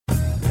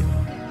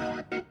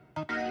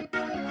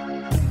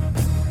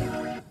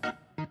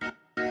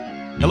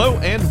Hello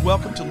and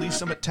welcome to Lee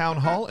Summit Town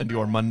Hall and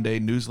your Monday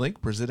NewsLink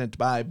presented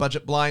by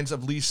Budget Blinds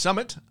of Lee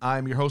Summit.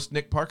 I'm your host,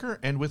 Nick Parker,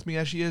 and with me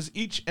as she is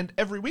each and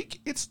every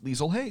week, it's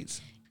Liesl Hayes.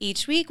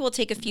 Each week, we'll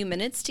take a few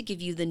minutes to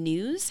give you the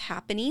news,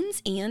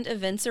 happenings, and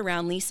events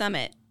around Lee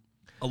Summit.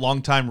 A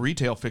longtime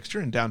retail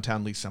fixture in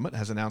downtown Lee Summit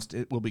has announced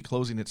it will be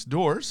closing its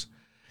doors.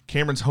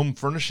 Cameron's Home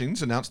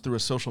Furnishings announced through a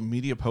social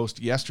media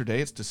post yesterday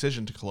its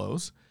decision to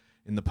close.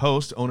 In the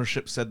post,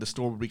 ownership said the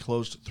store would be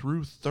closed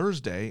through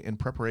Thursday in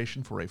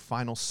preparation for a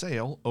final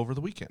sale over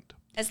the weekend.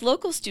 As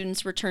local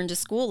students returned to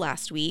school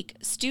last week,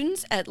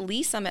 students at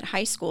Lee Summit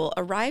High School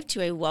arrived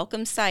to a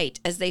welcome sight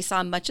as they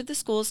saw much of the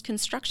school's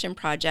construction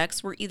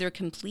projects were either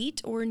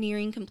complete or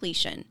nearing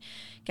completion.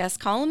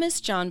 Guest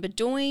columnist John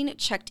Bedoin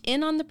checked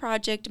in on the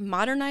project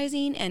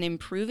modernizing and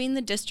improving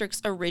the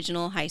district's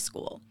original high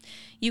school.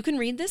 You can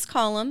read this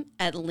column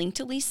at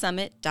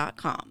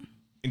linktoleesummit.com.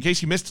 In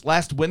case you missed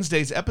last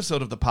Wednesday's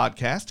episode of the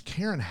podcast,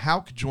 Karen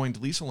Hauk joined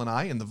Liesl and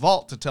I in the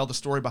vault to tell the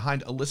story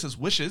behind Alyssa's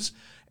Wishes,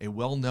 a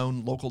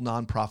well-known local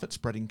nonprofit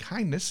spreading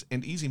kindness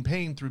and easing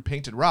pain through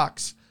painted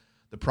rocks.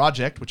 The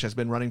project, which has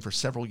been running for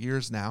several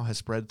years now, has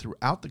spread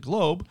throughout the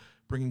globe,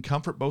 bringing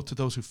comfort both to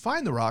those who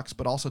find the rocks,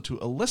 but also to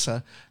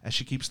Alyssa as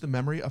she keeps the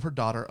memory of her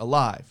daughter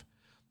alive.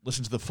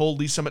 Listen to the full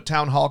Lee Summit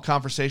Town Hall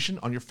conversation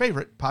on your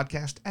favorite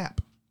podcast app.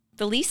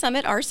 The Lee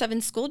Summit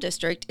R7 School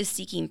District is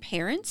seeking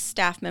parents,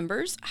 staff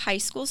members, high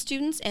school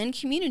students, and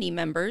community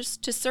members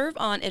to serve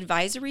on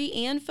advisory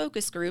and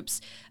focus groups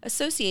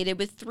associated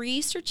with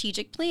 3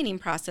 strategic planning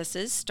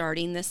processes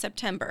starting this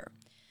September.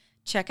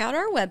 Check out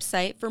our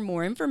website for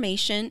more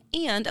information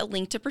and a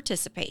link to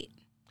participate.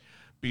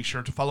 Be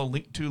sure to follow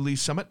Link to Lee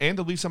Summit and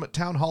the Lee Summit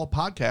Town Hall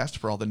podcast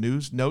for all the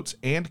news, notes,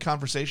 and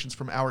conversations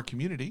from our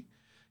community.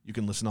 You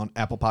can listen on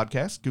Apple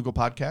Podcasts, Google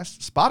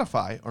Podcasts,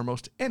 Spotify, or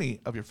most any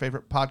of your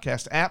favorite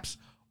podcast apps,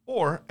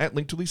 or at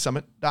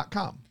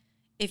linktoleesummit.com.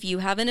 If you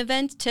have an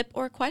event, tip,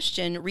 or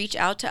question, reach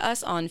out to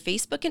us on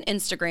Facebook and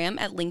Instagram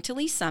at Link to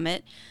Lee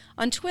Summit,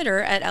 on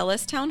Twitter at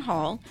LS Town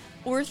Hall,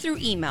 or through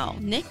email,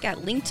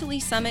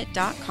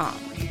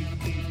 nick@linktoleesummit.com.